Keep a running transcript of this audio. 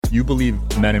You believe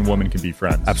men and women can be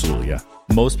friends. Absolutely, yeah.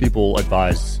 Most people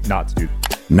advise not to do.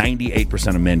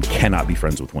 98% of men cannot be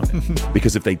friends with women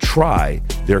because if they try,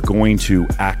 they're going to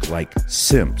act like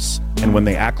simps. And when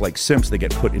they act like simps, they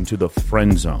get put into the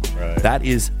friend zone. Right. That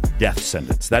is death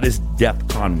sentence. That is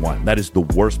DEFCON 1. That is the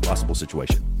worst possible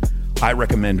situation. I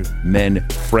recommend men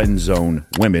friend zone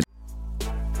women.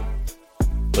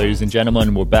 Ladies and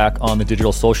gentlemen, we're back on the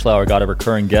Digital Social Hour. Got a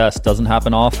recurring guest. Doesn't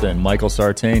happen often. Michael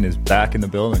Sartain is back in the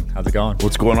building. How's it going?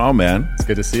 What's going on, man? It's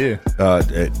good to see you.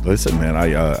 Listen, man,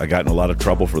 I got in a lot of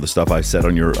trouble for the stuff I said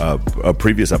on your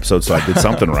previous episode, so I did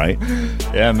something right.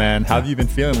 Yeah, man. How have you been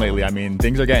feeling lately? I mean,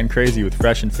 things are getting crazy with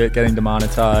Fresh and Fit getting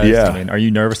demonetized. Yeah. I mean, are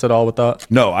you nervous at all with that?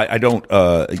 No, I don't.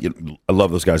 I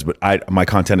love those guys, but my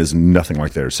content is nothing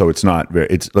like theirs. So it's not very.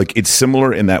 It's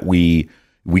similar in that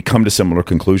we come to similar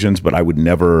conclusions, but I would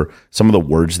never. Some of the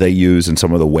words they use and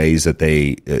some of the ways that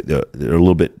they're a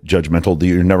little bit judgmental.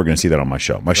 You're never going to see that on my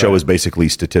show. My show is basically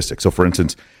statistics. So, for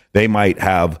instance, they might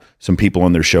have some people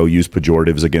on their show use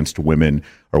pejoratives against women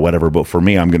or whatever. But for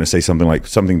me, I'm going to say something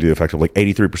to the effect of like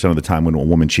 83% of the time when a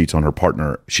woman cheats on her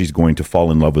partner, she's going to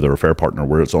fall in love with her affair partner,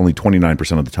 where it's only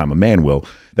 29% of the time a man will.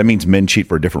 That means men cheat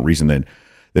for a different reason than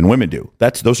women do.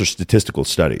 Those are statistical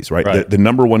studies, right? The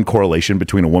number one correlation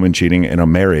between a woman cheating and a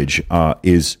marriage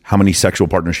is how many sexual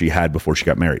partners she had before she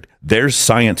got married. There's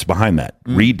science behind that.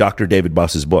 Read Dr. David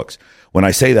Buss's books. When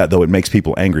I say that, though, it makes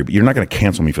people angry, but you're not going to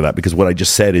cancel me for that because what I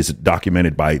just said is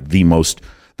documented by the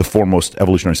foremost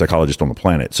evolutionary psychologist on the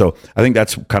planet. So I think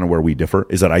that's kind of where we differ,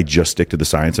 is that I just stick to the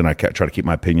science and I try to keep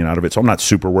my opinion out of it. So I'm not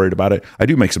super worried about it. I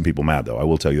do make some people mad, though. I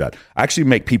will tell you that. I actually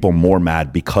make people more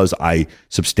mad because I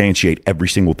substantiate every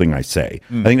single thing I say.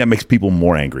 I think that makes people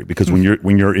more angry because when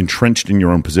you're entrenched in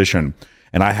your own position,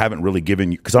 and I haven't really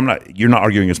given you, because you're not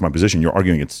arguing against my position. You're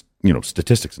arguing against,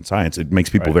 statistics and science. It makes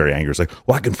people very angry. It's like,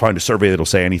 well, I can find a survey that'll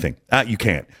say anything. You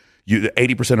can't.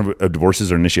 80% of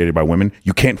divorces are initiated by women.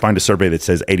 You can't find a survey that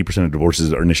says 80% of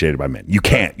divorces are initiated by men. You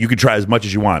can't. You could try as much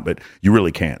as you want, but you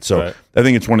really can't. So I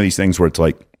think it's one of these things where it's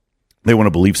like they want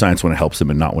to believe science when it helps them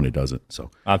and not when it doesn't. So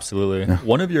absolutely. Yeah.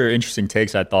 One of your interesting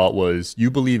takes I thought was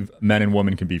you believe men and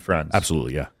women can be friends.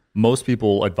 Absolutely, yeah. Most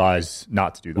people advise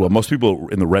not to do that. Well, most people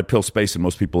in the red pill space and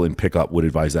most people in pickup would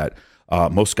advise that.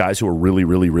 Most guys who are really,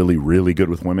 really, really, really good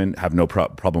with women have no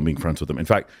problem being friends with them. In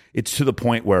fact, it's to the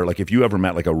point where, like, if you ever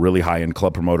met like a really high-end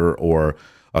club promoter or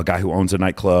a guy who owns a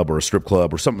nightclub or a strip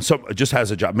club or some just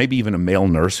has a job, maybe even a male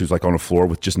nurse who's like on a floor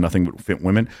with just nothing but fit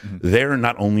women, they're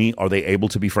not only are they able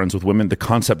to be friends with women, the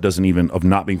concept of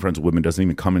not being friends with women doesn't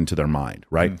even come into their mind,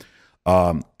 right?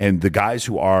 And the guys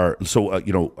who are,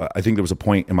 I think there was a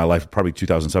point in my life, probably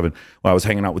 2007, when I was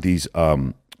hanging out with these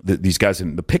guys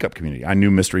in the pickup community. I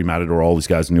knew Mystery, Matador, all these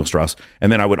guys, Neil Strauss.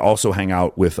 And then I would also hang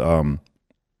out with,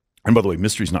 and by the way,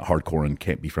 Mystery's not hardcore and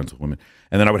can't be friends with women.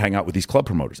 And then I would hang out with these club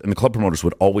promoters. And the club promoters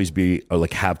would always be,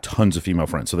 have tons of female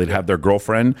friends. So they'd have their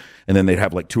girlfriend, and then they'd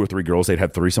have like 2 or 3 girls they'd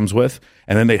have threesomes with.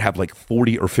 And then they'd have like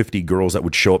 40 or 50 girls that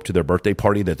would show up to their birthday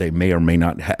party that they may or may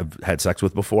not have had sex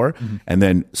with before. And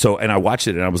then, and I watched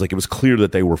it and I was like, it was clear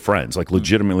that they were friends. Like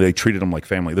legitimately, they treated them like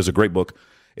family. There's a great book.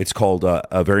 It's called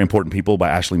Very Important People by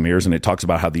Ashley Mears, and it talks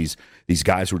about how these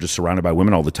guys who are just surrounded by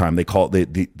women all the time, they call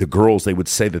the girls, they would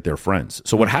say that they're friends.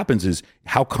 So what happens is,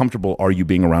 how comfortable are you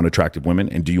being around attractive women,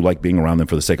 and do you like being around them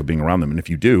for the sake of being around them? And if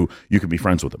you do, you can be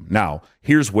friends with them. Now,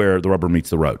 here's where the rubber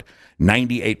meets the road.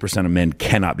 98% of men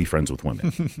cannot be friends with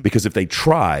women because if they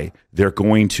try, they're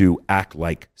going to act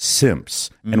like simps.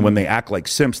 And when they act like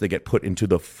simps, they get put into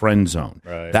the friend zone.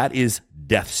 Right. That is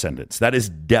death sentence. That is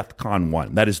DEFCON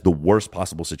 1. That is the worst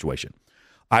possible situation.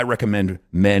 I recommend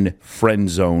men friend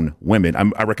zone women.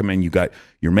 I recommend you got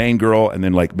your main girl and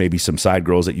then like maybe some side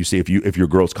girls that you see if your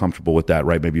girl's comfortable with that,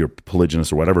 right? Maybe you're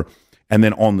polygynous or whatever. And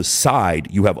then on the side,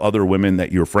 you have other women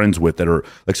that you're friends with that are,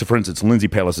 like, so for instance, Lindsay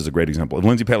Palis is a great example. If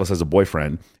Lindsay Palis has a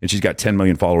boyfriend and she's got 10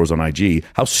 million followers on IG,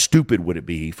 how stupid would it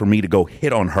be for me to go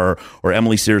hit on her or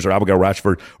Emily Sears or Abigail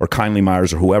Ratchford or Kindly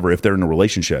Myers or whoever if they're in a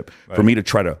relationship, for me to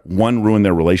try to, 1, ruin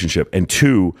their relationship, and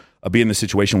 2, be in the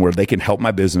situation where they can help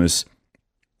my business.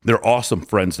 They're awesome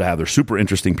friends to have. They're super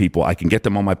interesting people. I can get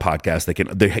them on my podcast.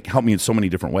 They help me in so many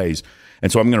different ways.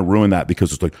 And so I'm going to ruin that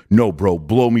because it's like, no, bro,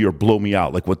 blow me or blow me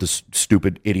out. Like what this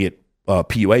stupid idiot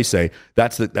PUA say.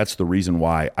 That's the reason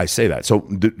why I say that. So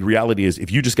the reality is,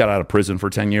 if you just got out of prison for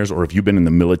 10 years, or if you've been in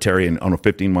the military and on a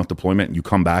 15-month deployment and you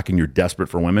come back and you're desperate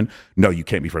for women, no, you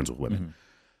can't be friends with women.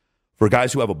 For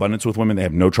guys who have abundance with women, they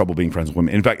have no trouble being friends with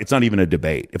women. In fact, it's not even a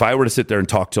debate. If I were to sit there and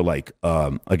talk to like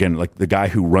the guy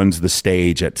who runs the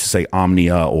stage at, say,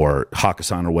 Omnia or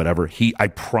Hakkasan or whatever, I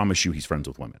promise you he's friends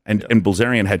with women. And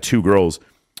Bilzerian had 2 girls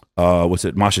what's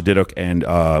it, Masha Diduk and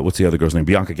what's the other girl's name,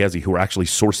 Bianca Gezzi, who were actually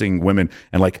sourcing women,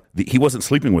 and like he wasn't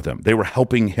sleeping with them. They were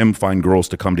helping him find girls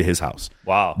to come to his house.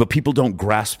 Wow. But people don't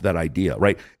grasp that idea,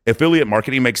 right? Affiliate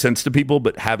marketing makes sense to people,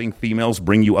 but having females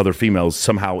bring you other females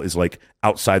somehow is like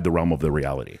outside the realm of the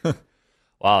reality.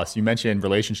 Wow. So you mentioned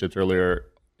relationships earlier.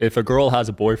 If a girl has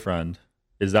a boyfriend,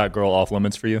 is that girl off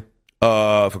limits for you?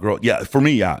 If a girl, yeah, for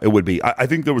me, yeah, it would be. I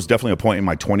think there was definitely a point in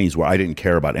my 20s where I didn't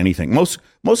care about anything. Most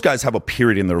guys have a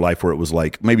period in their life where it was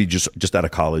like maybe just out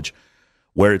of college,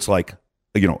 where it's like,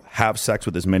 you know, have sex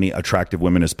with as many attractive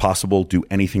women as possible, do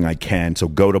anything I can. So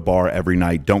go to bar every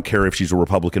night. Don't care if she's a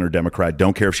Republican or Democrat.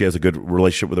 Don't care if she has a good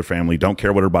relationship with her family. Don't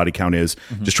care what her body count is.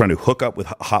 Just trying to hook up with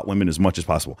hot women as much as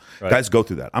possible. Right. Guys go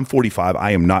through that. I'm 45.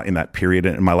 I am not in that period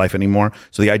in my life anymore.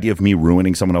 So the idea of me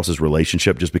ruining someone else's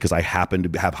relationship just because I happen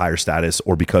to have higher status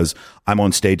or because I'm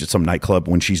on stage at some nightclub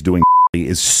when she's doing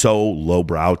is so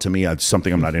lowbrow to me. It's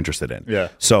something I'm not interested in. Yeah.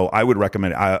 So I would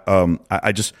recommend.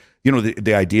 I just, you know,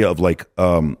 the idea of like,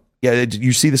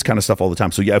 you see this kind of stuff all the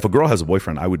time. So yeah, if a girl has a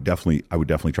boyfriend, I would definitely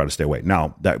try to stay away.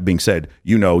 Now that being said,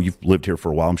 you know, you've lived here for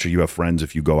a while. I'm sure you have friends.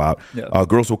 If you go out,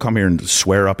 girls will come here and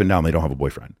swear up and down they don't have a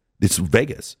boyfriend. It's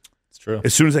Vegas. It's true.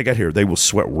 As soon as they get here, they will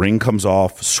sweat. Ring comes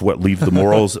off. Leave the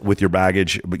morals with your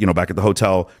baggage. But you know, back at the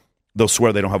hotel, they'll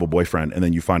swear they don't have a boyfriend, and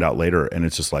then you find out later, and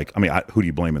it's just like, I mean, who do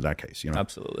you blame in that case? You know,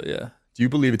 absolutely, yeah. Do you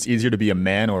believe it's easier to be a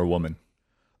man or a woman?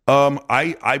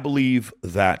 I believe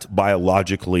that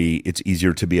biologically it's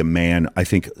easier to be a man. I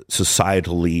think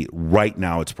societally right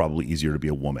now it's probably easier to be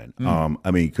a woman.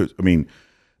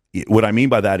 What I mean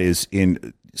by that is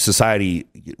in society,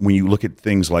 when you look at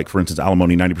things like, for instance,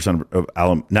 alimony,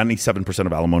 97%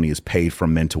 of alimony is paid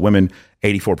from men to women.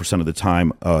 84% of the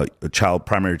time,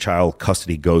 primary child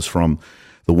custody goes from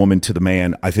the woman to the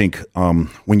man. I think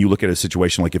when you look at a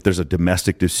situation like if there's a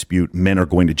domestic dispute, men are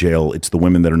going to jail. It's the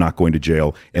women that are not going to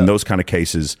jail. In those kind of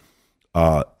cases,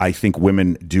 I think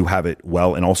women do have it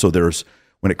well. And also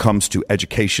when it comes to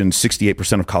education,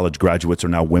 68% of college graduates are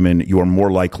now women. You are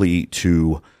more likely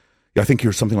to, I think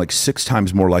you're something like 6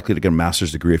 times more likely to get a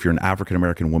master's degree if you're an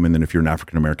African-American woman than if you're an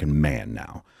African-American man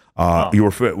now.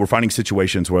 We're finding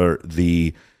situations where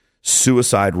the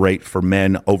suicide rate for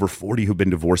men over 40 who've been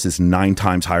divorced is 9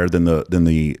 times higher than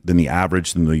the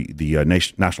average, than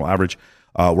the national average.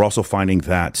 We're also finding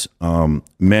that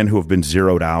men who have been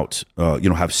zeroed out,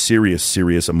 have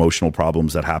serious emotional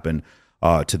problems that happen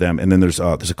to them. And then there's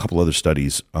a couple other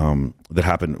studies that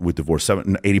happen with divorce.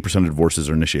 80% of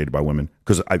divorces are initiated by women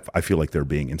because I feel like they're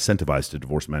being incentivized to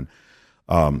divorce men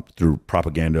through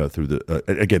propaganda.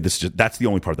 That's the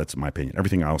only part that's in my opinion.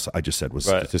 Everything else I just said was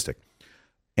statistic.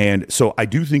 And so I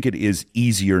do think it is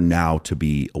easier now to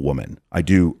be a woman. I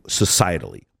do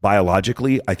societally.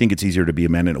 Biologically, I think it's easier to be a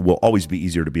man, and it will always be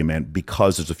easier to be a man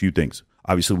because there's a few things.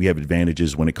 Obviously, we have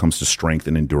advantages when it comes to strength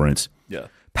and endurance,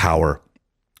 power,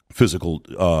 physical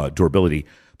durability.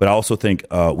 But I also think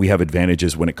we have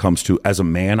advantages when it comes to, as a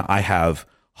man, I have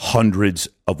hundreds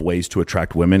of ways to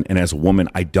attract women, and as a woman,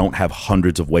 I don't have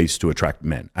hundreds of ways to attract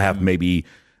men. I have maybe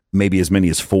as many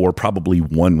as 4, probably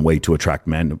 1 way to attract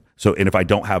men. So, and if I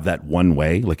don't have that 1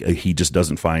 way, like he just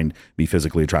doesn't find me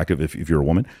physically attractive if you're a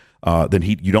woman, then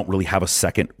you don't really have a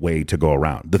second way to go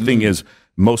around. The thing is,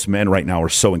 most men right now are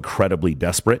so incredibly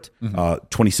desperate.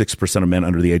 26% of men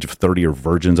under the age of 30 are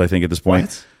virgins, I think, at this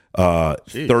point.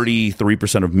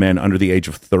 33% of men under the age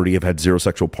of 30 have had 0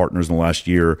 sexual partners in the last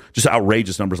year. Just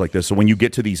outrageous numbers like this. So when you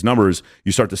get to these numbers,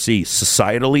 you start to see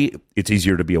societally, it's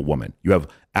easier to be a woman. You have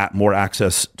more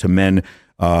access to men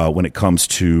when it comes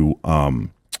to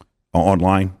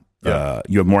online.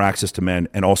 You have more access to men,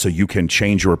 and also you can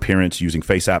change your appearance using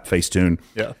FaceApp, Facetune.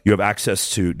 You have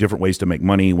access to different ways to make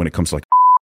money when it comes to like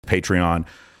Patreon.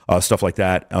 Stuff like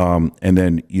that. And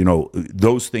then,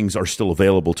 those things are still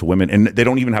available to women, and they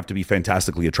don't even have to be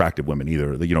fantastically attractive women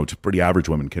either. Pretty average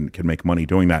women can make money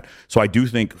doing that. So I do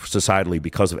think societally,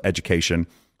 because of education,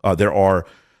 there are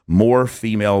more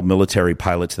female military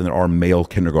pilots than there are male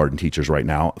kindergarten teachers right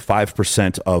now.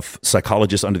 5% of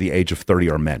psychologists under the age of 30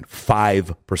 are men.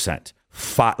 5%.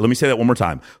 Let me say that one more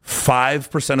time.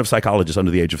 5% of psychologists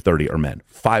under the age of 30 are men.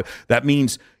 5. That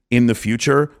means in the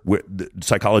future,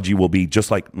 psychology will be just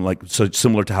so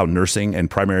similar to how nursing and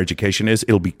primary education is.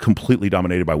 It'll be completely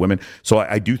dominated by women. So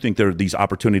I do think there are these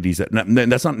opportunities that's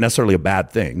not necessarily a bad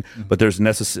thing, but there's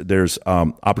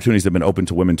opportunities that have been open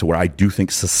to women to where I do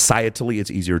think societally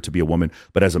it's easier to be a woman.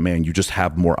 But as a man, you just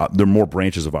have more. There are more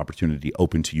branches of opportunity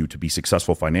open to you to be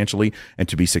successful financially and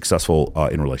to be successful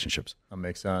in relationships. That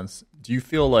makes sense. Do you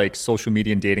feel like social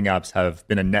media and dating apps have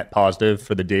been a net positive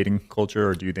for the dating culture,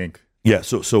 or do you think Yeah.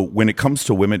 So when it comes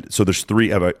to women, so there's three.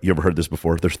 You ever heard this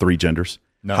before? There's three genders.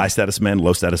 No. High status men,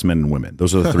 low status men, and women.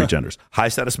 Those are the three genders. High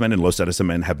status men and low status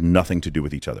men have nothing to do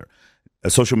with each other.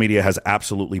 Social media has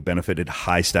absolutely benefited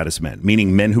high status men,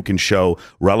 meaning men who can show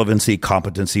relevancy,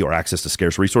 competency, or access to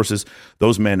scarce resources.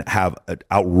 Those men have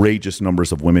outrageous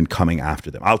numbers of women coming after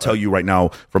them. I'll tell you right now,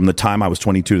 from the time I was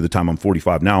 22 to the time I'm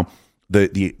 45 now,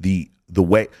 the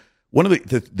way, one of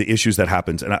the issues that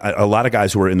happens, and a lot of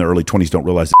guys who are in their early 20s don't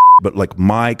realize this, but like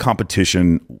my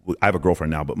competition, I have a girlfriend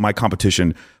now, but my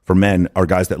competition for men are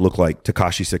guys that look like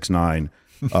Tekashi 6ix9ine,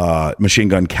 Machine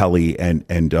Gun Kelly,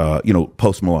 and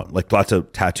Post Malone, like lots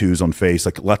of tattoos on face,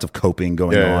 like lots of coping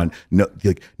going on,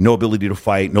 no ability to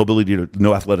fight,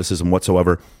 no athleticism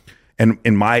whatsoever. And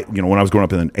in my, when I was growing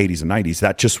up in the 80s and 90s,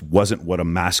 that just wasn't what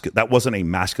that wasn't a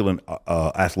masculine,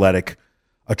 athletic,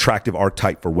 attractive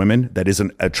archetype for women that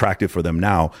isn't attractive for them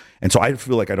now. And so I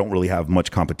feel like I don't really have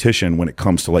much competition when it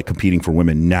comes to like competing for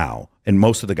women now. And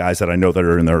most of the guys that I know that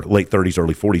are in their late 30s,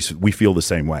 early 40s, we feel the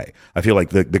same way. I feel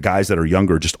like the guys that are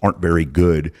younger just aren't very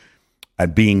good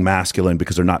at being masculine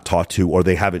because they're not taught to, or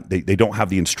they don't have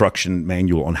the instruction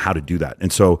manual on how to do that.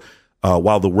 And so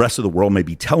while the rest of the world may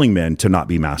be telling men to not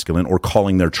be masculine or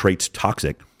calling their traits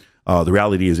toxic, the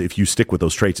reality is if you stick with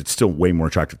those traits, it's still way more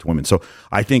attractive to women. So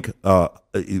I think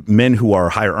men who are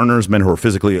higher earners, men who are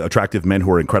physically attractive, men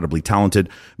who are incredibly talented,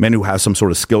 men who have some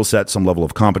sort of skill set, some level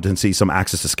of competency, some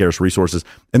access to scarce resources.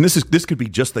 And this could be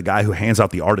just the guy who hands out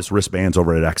the artist wristbands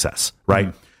over at XS, right?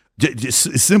 Mm-hmm. Just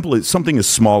as simple as something as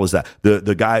small as that.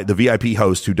 The guy, the VIP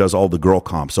host who does all the girl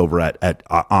comps over at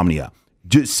Omnia.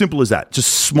 Just simple as that.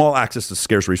 Just small access to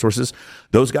scarce resources.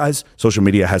 Those guys, social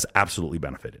media has absolutely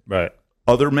benefited. Right.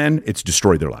 Other men, it's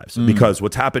destroyed their lives because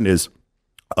what's happened is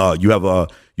you have a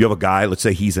guy, let's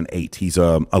say he's an 8. He's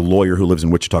a lawyer who lives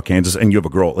in Wichita, Kansas, and you have a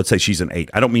girl, let's say she's an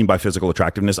 8. I don't mean by physical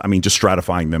attractiveness. I mean just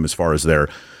stratifying them as far as their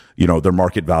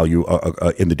market value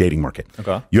in the dating market.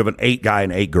 Okay. You have an 8 guy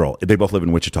and 8 girl. They both live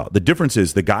in Wichita. The difference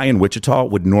is the guy in Wichita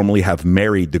would normally have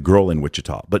married the girl in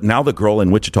Wichita, but now the girl in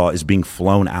Wichita is being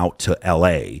flown out to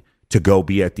LA to go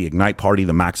be at the Ignite party,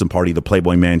 the Maxim party, the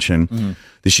Playboy Mansion. Mm-hmm.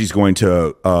 She's going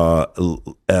to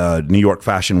New York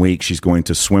Fashion Week. She's going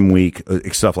to Swim Week,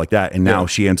 stuff like that. And now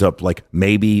she ends up like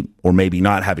maybe or maybe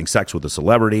not having sex with a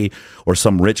celebrity or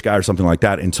some rich guy or something like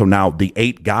that. And so now the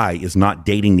 8 guy is not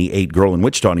dating the 8 girl in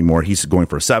Wichita anymore. He's going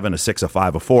for a 7, a 6, a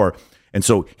 5, a 4. And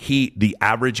so the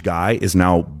average guy is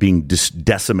now being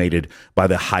decimated by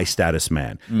the high status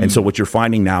man. And so what you're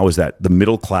finding now is that the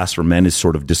middle class for men is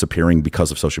sort of disappearing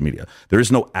because of social media. There is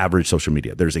no average social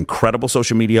media. There's incredible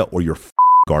social media or you're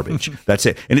garbage. That's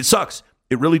it. And it sucks.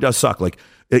 It really does suck. Like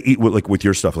with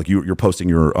your stuff, like you're posting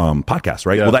your podcast,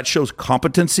 right? Yeah. Well, that shows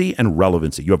competency and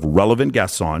relevancy. You have relevant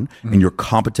guests on and you're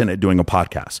competent at doing a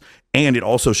podcast. And it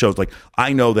also shows, like,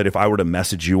 I know that if I were to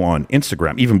message you on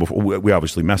Instagram, even before we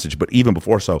obviously message, but even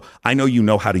before so, I know you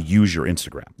know how to use your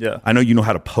Instagram. Yeah. I know you know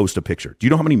how to post a picture. Do you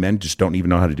know how many men just don't even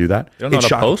know how to do that? You don't know how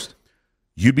to post?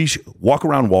 You'd be walk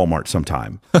around Walmart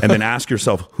sometime and then ask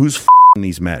yourself, who's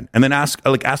these men? And then ask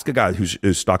a guy who's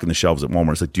stocking the shelves at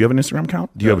Walmart. It's like, do you have an Instagram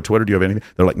account? Do you have a Twitter? Do you have anything?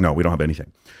 They're like, no, we don't have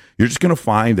anything. You're just going to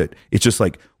find that it's just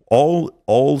like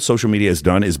all social media has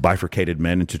done is bifurcated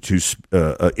men into two.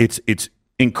 It's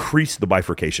increased the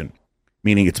bifurcation,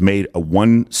 meaning it's made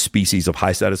one species of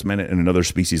high status men and another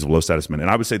species of low status men.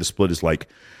 And I would say the split is like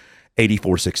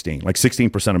 84-16. Like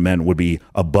 16% of men would be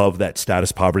above that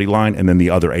status poverty line, and then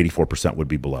the other 84% would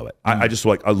be below it. I just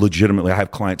legitimately, I have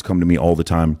clients come to me all the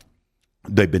time.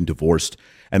 They've been divorced,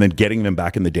 and then getting them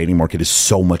back in the dating market is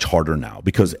so much harder now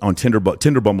because on Tinder,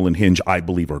 Bumble, and Hinge, I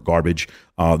believe, are garbage.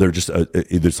 They're just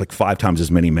there's like 5 times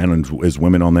as many men as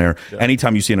women on there. Yeah.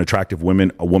 Anytime you see an attractive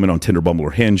woman on Tinder, Bumble,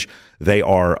 or Hinge, they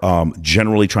are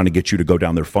generally trying to get you to go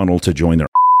down their funnel to join their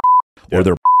or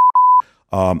their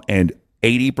and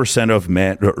 80% of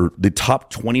men, or the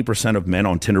top 20% of men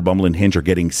on Tinder, Bumble, and Hinge are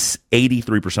getting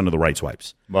 83% of the right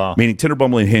swipes. Wow. Meaning Tinder,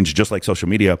 Bumble, and Hinge, just like social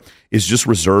media, is just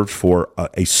reserved for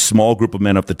a small group of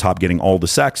men up the top getting all the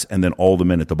sex, and then all the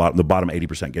men at the bottom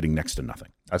 80% getting next to nothing.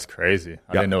 That's crazy.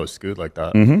 I didn't know it was good like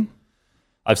that. Mm-hmm.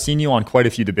 I've seen you on quite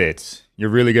a few debates. You're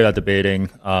really good at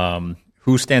debating.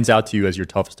 Who stands out to you as your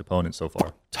toughest opponent so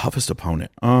far? Toughest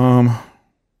opponent?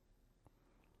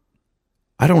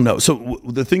 I don't know. So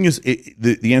the thing is,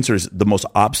 the answer is the most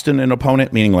obstinate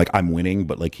opponent, meaning like I'm winning,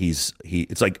 but like it's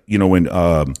like, you know, when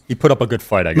he put up a good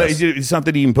fight, I guess. It's not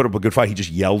that he even put up a good fight. He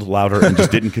just yelled louder and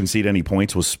just didn't concede any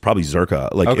points. Was probably Zerka.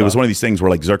 Like it was one of these things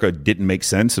where like Zerka didn't make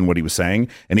sense in what he was saying,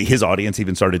 and his audience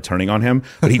even started turning on him.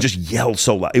 But he just yelled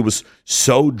so loud. It was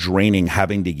so draining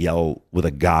having to yell with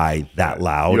a guy that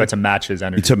loud. You had to match his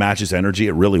energy.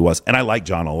 It really was. And I like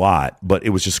John a lot, but it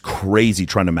was just crazy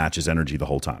trying to match his energy the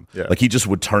whole time. Yeah. Like he just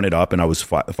would turn it up, and I was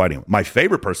fighting him. My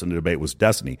favorite person to debate was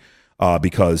Destiny,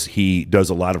 because he does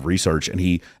a lot of research, and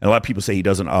a lot of people say he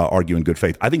doesn't argue in good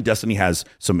faith. I think Destiny has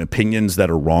some opinions that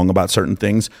are wrong about certain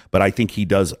things, but I think he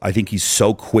does. I think he's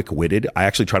so quick-witted. I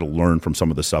actually try to learn from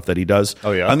some of the stuff that he does.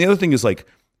 Oh yeah. And the other thing is like,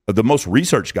 the most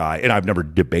research guy, and I've never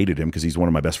debated him because he's one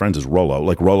of my best friends, is Rollo.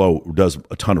 Like Rollo does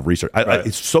a ton of research.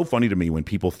 It's so funny to me when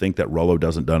people think that Rollo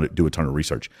doesn't do a ton of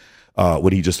research.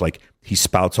 When he just like he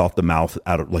spouts off the mouth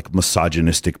out of like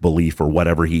misogynistic belief or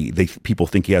whatever people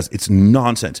think he has. It's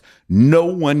nonsense. No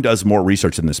one does more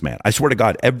research than this man. I swear to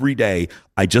God, every day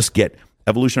I just get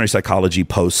evolutionary psychology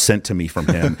posts sent to me from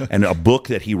him and a book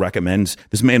that he recommends.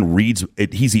 This man reads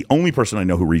it. He's the only person I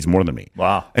know who reads more than me.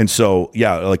 Wow. And so,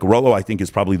 yeah, like Rollo, I think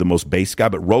is probably the most base guy,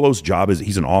 but Rollo's job is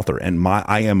he's an author, and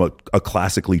I am a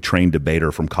classically trained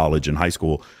debater from college and high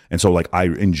school. And so like, I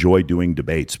enjoy doing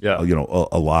debates,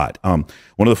 a lot. One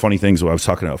of the funny things, when I was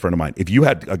talking to a friend of mine, if you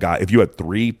had 3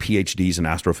 PhDs in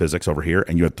astrophysics over here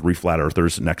and you had 3 flat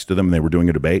earthers next to them and they were doing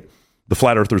a debate, the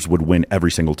flat earthers would win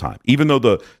every single time. Even though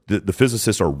the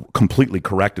physicists are completely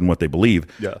correct in what they believe,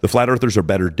 the flat earthers are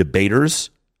better debaters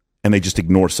and they just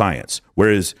ignore science.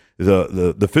 Whereas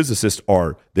the physicists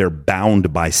they're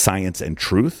bound by science and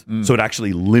truth. So it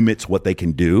actually limits what they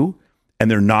can do. And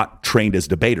they're not trained as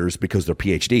debaters because they're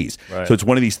PhDs. Right. So it's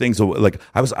one of these things. Like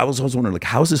I was always wondering, like,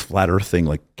 how is this flat Earth thing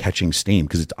like catching steam?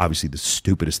 Because it's obviously the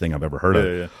stupidest thing I've ever heard of.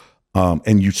 Yeah.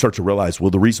 And you start to realize,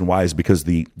 well, the reason why is because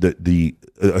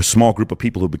a small group of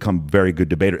people who become very good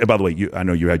debaters. And by the way, I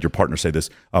know you had your partner say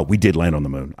this. We did land on the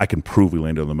moon. I can prove we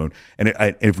landed on the moon. And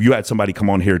if you had somebody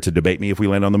come on here to debate me if we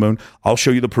land on the moon, I'll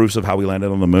show you the proofs of how we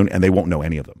landed on the moon, and they won't know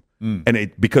any of them.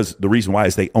 And because the reason why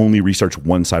is they only research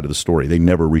one side of the story. They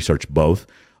never research both.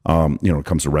 It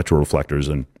comes to retroreflectors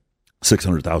and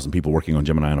 600,000 people working on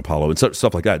Gemini and Apollo and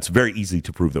stuff like that. It's very easy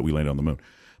to prove that we landed on the moon.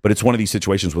 But it's one of these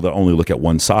situations where they only look at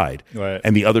one side,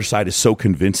 and the other side is so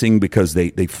convincing because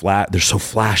they're so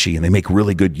flashy and they make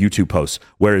really good YouTube posts.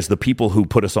 Whereas the people who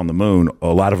put us on the moon, a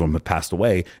lot of them have passed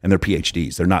away, and they're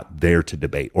PhDs. They're not there to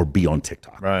debate or be on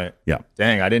TikTok. Right. Yeah.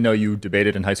 Dang, I didn't know you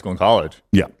debated in high school and college.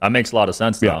 Yeah. That makes a lot of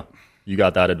sense now. Yeah. You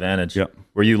got that advantage. Yeah.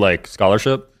 Were you like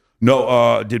scholarship?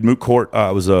 No, did moot court.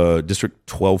 I was a District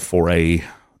 12 4A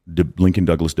Lincoln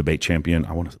Douglas debate champion.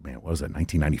 What was that,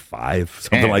 1995?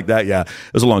 Something like that. Yeah,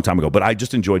 it was a long time ago. But I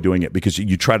just enjoy doing it because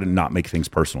you try to not make things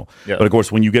personal. Yeah. But of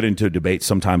course, when you get into debate,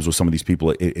 sometimes with some of these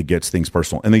people, it gets things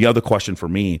personal. And the other question for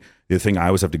me, the thing I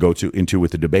always have to go into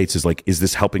with the debates is like, is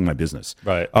this helping my business?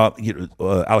 Right.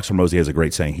 Alex Hormozy has a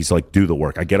great saying. He's like, do the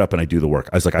work. I get up and I do the work.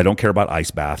 I was like, I don't care about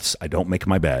ice baths. I don't make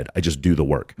my bed. I just do the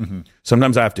work. Mm-hmm.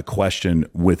 Sometimes I have to question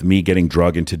with me getting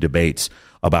drug into debates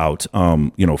about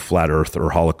flat earth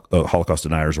or Holocaust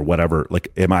deniers or whatever. Like,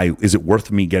 is it worth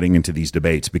me getting into these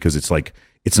debates because it's like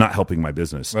it's not helping my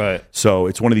business? Right. So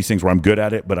it's one of these things where I'm good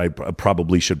at it, but I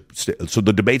probably should so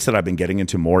the debates that I've been getting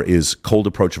into more is cold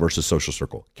approach versus social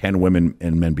circle. Can women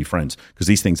and men be friends? Because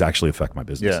these things actually affect my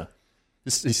business. Yeah.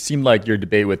 It seemed like your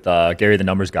debate with Gary the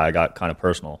Numbers Guy got kind of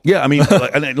personal. Yeah, I mean,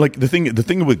 like the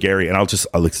thing with Gary, and I'll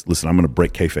listen, I'm going to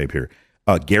break kayfabe here.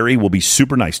 Gary will be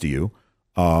super nice to you.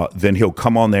 Then he'll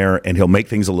come on there and he'll make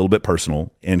things a little bit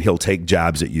personal, and he'll take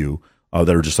jabs at you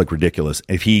that are just like ridiculous.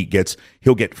 If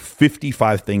he'll get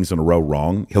 55 things in a row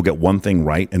wrong, he'll get one thing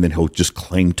right, and then he'll just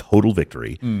claim total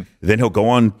victory. Then he'll go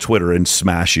on Twitter and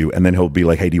smash you, and then he'll be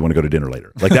like, "Hey, do you want to go to dinner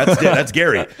later?" Like that's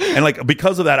Gary. And like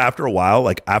because of that, after a while,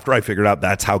 like after I figured out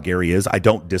that's how Gary is, I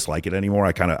don't dislike it anymore.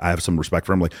 I have some respect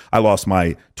for him. Like I lost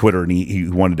my Twitter, and he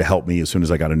wanted to help me as soon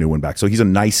as I got a new one back. So he's a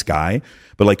nice guy,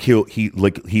 but like he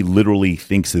literally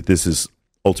thinks that this is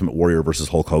Ultimate Warrior versus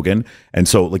Hulk Hogan. And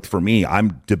so like for me,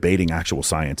 I'm debating actual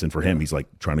science, and for him, he's like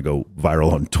trying to go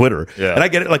viral on Twitter. Yeah. And I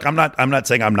get it. Like I'm not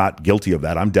saying I'm not guilty of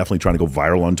that. I'm definitely trying to go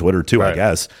viral on Twitter too, right. I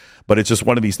guess. But it's just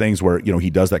one of these things where, he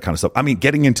does that kind of stuff. I mean,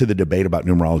 getting into the debate about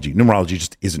numerology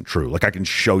just isn't true. Like, I can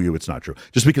show you it's not true.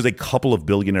 Just because a couple of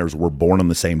billionaires were born on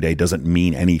the same day doesn't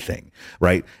mean anything,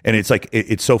 right? And it's like,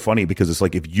 it's so funny because it's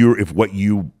like, if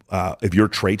your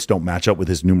traits don't match up with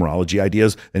his numerology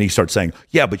ideas, then he starts saying,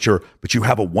 yeah, but you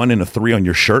have a 1 and a 3 on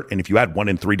your shirt, and if you add 1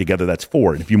 and 3 together, that's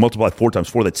 4, and if you multiply 4 times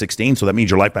 4, that's 16. So that means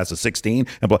your life path is 16,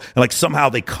 and like somehow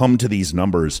they come to these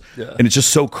numbers, and it's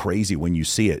just so crazy when you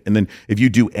see it. And then if you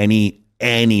do any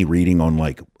reading on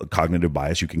like cognitive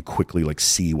bias, you can quickly like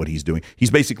see what he's doing.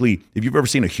 He's basically, if you've ever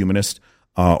seen a humanist.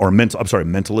 Or a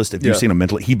mentalist. If you've seen a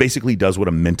mentalist, he basically does what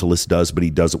a mentalist does, but he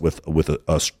does it with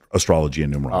astrology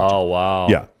and numerology. Oh wow,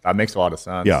 yeah, that makes a lot of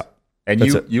sense. Yeah, and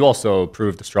you also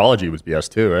proved astrology was BS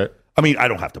too, right? I mean, I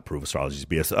don't have to prove astrology is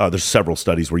BS. There's several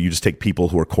studies where you just take people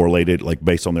who are correlated, like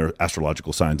based on their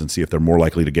astrological signs, and see if they're more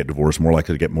likely to get divorced, more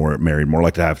likely to get married, more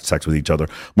likely to have sex with each other,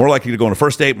 more likely to go on a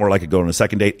first date, more likely to go on a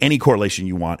second date. Any correlation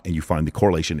you want, and you find the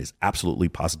correlation is absolutely,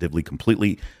 positively,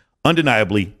 completely,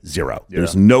 undeniably zero. Yeah.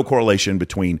 There's no correlation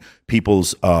between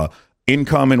people's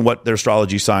income and what their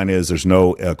astrology sign is. There's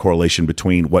no correlation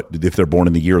between if they're born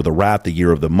in the year of the rat, the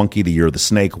year of the monkey, the year of the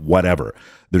snake, whatever.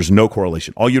 There's no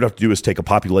correlation. All you'd have to do is take a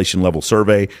population level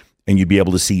survey, and you'd be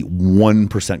able to see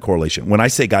 1% correlation. When I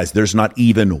say, guys, there's not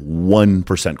even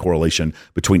 1% correlation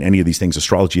between any of these things.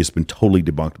 Astrology has been totally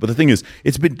debunked. But the thing is,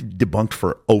 it's been debunked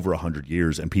for over 100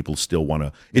 years, and people still want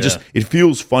to. It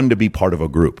feels fun to be part of a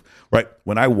group, right?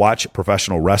 When I watch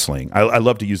professional wrestling, I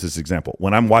love to use this example.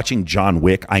 When I'm watching John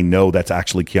Wick, I know that's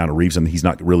actually Keanu Reeves, and he's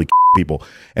not really people.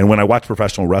 And when I watch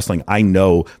professional wrestling, I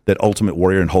know that Ultimate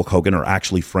Warrior and Hulk Hogan are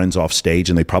actually friends off stage,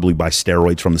 and they probably buy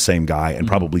steroids from the same guy and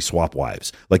probably swap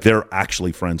wives. Like, they're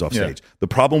actually friends off stage. The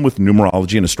problem with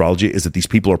numerology and astrology is that these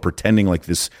people are pretending like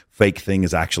this fake thing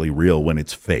is actually real when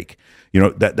it's fake.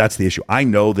 That's the issue. I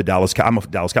know I'm a Dallas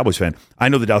Cowboys fan. I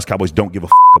know the Dallas Cowboys don't give a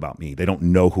about me. They don't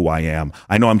know who I am.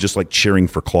 I know I'm just like cheering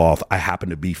for cloth. I happen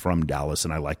to be from Dallas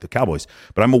and I like the Cowboys,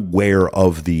 but I'm aware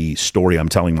of the story I'm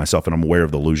telling myself, and I'm aware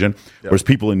of the illusion. Yep. Whereas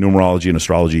people in numerology and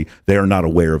astrology, they are not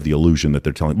aware of the illusion that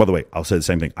they're telling. By the way, I'll say the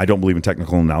same thing. I don't believe in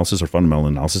technical analysis or fundamental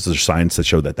analysis. There's science that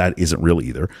show that isn't real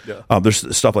either. Yeah.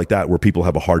 There's stuff like that where people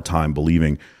have a hard time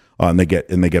believing. And they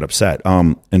get upset.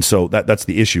 And so that's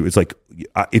the issue. It's like,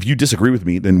 if you disagree with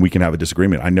me, then we can have a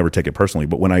disagreement. I never take it personally.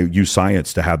 But when I use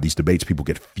science to have these debates, people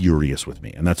get furious with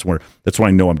me. And that's when I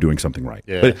know I'm doing something right.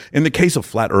 Yeah. But in the case of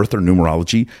flat earth or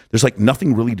numerology, there's like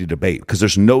nothing really to debate, because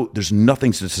there's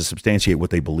nothing to substantiate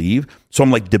what they believe. So I'm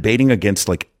like debating against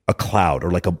like a cloud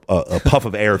or like a puff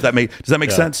of air. Does that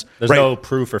make sense? There's no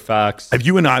proof or facts. If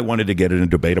you and I wanted to get in a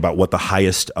debate about what the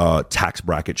highest tax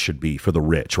bracket should be for the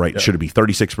rich, right? Yeah. Should it be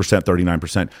 36%,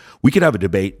 39%? We could have a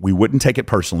debate. We wouldn't take it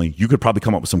personally. You could probably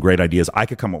come up with some great ideas. I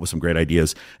could come up with some great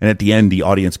ideas. And at the end, the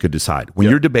audience could decide. When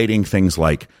you're debating things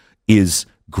like, is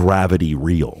gravity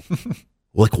real?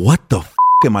 Like, what the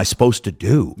am I supposed to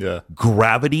do? Yeah.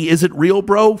 Gravity, is it real,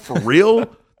 bro? For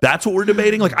real? That's what we're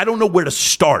debating. Like, I don't know where to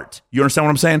start. You understand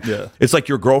what I'm saying? Yeah. It's like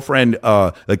your girlfriend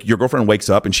wakes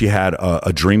up and she had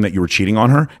a dream that you were cheating on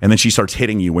her, and then she starts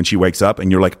hitting you when she wakes up,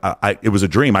 and you're like, it was a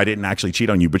dream. I didn't actually cheat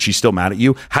on you, but she's still mad at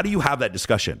you. How do you have that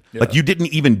discussion? Yeah. Like, you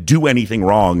didn't even do anything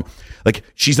wrong. Like,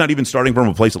 she's not even starting from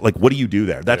a place. Like, what do you do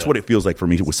there? That's what it feels like for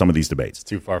me with some of these debates. It's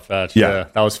too far-fetched. Yeah.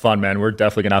 That was fun, man. We're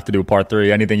definitely going to have to do a part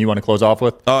 3. Anything you want to close off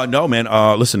with? No, man.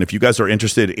 Listen, if you guys are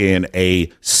interested in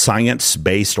a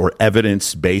science-based or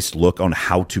evidence-based look on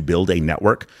how to build a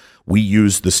network, we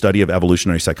use the study of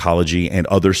evolutionary psychology and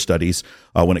other studies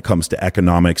when it comes to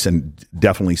economics, and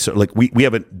definitely we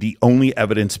have the only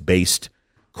evidence-based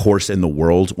course in the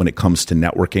world when it comes to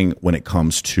networking, when it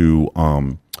comes to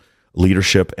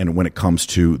leadership, and when it comes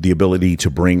to the ability to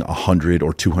bring 100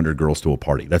 or 200 girls to a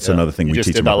party. That's another thing we teach. You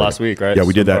just did that last week, right? Yeah,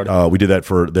 we did that. We did that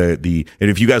for the. And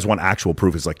if you guys want actual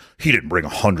proof, it's like, he didn't bring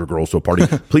 100 girls to a party.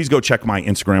 Please go check my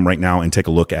Instagram right now and take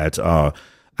a look at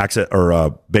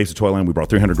Babes of Toyland. We brought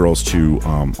 300 girls to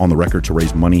on the record to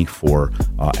raise money for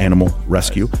animal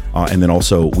rescue, and then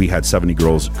also we had 70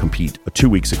 girls compete 2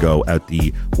 weeks ago at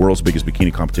the world's biggest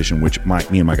bikini competition, which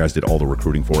me and my guys did all the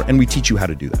recruiting for, and we teach you how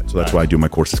to do that. So that's why I do my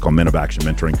course. It's called Men of Action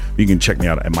Mentoring. You can check me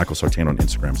out at Michael Sartain on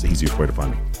Instagram. It's the easiest way to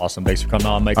find me. Awesome. Thanks for coming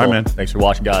on, Michael. All right, man. Thanks for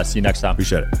watching, guys. See you next time.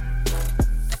 Appreciate it.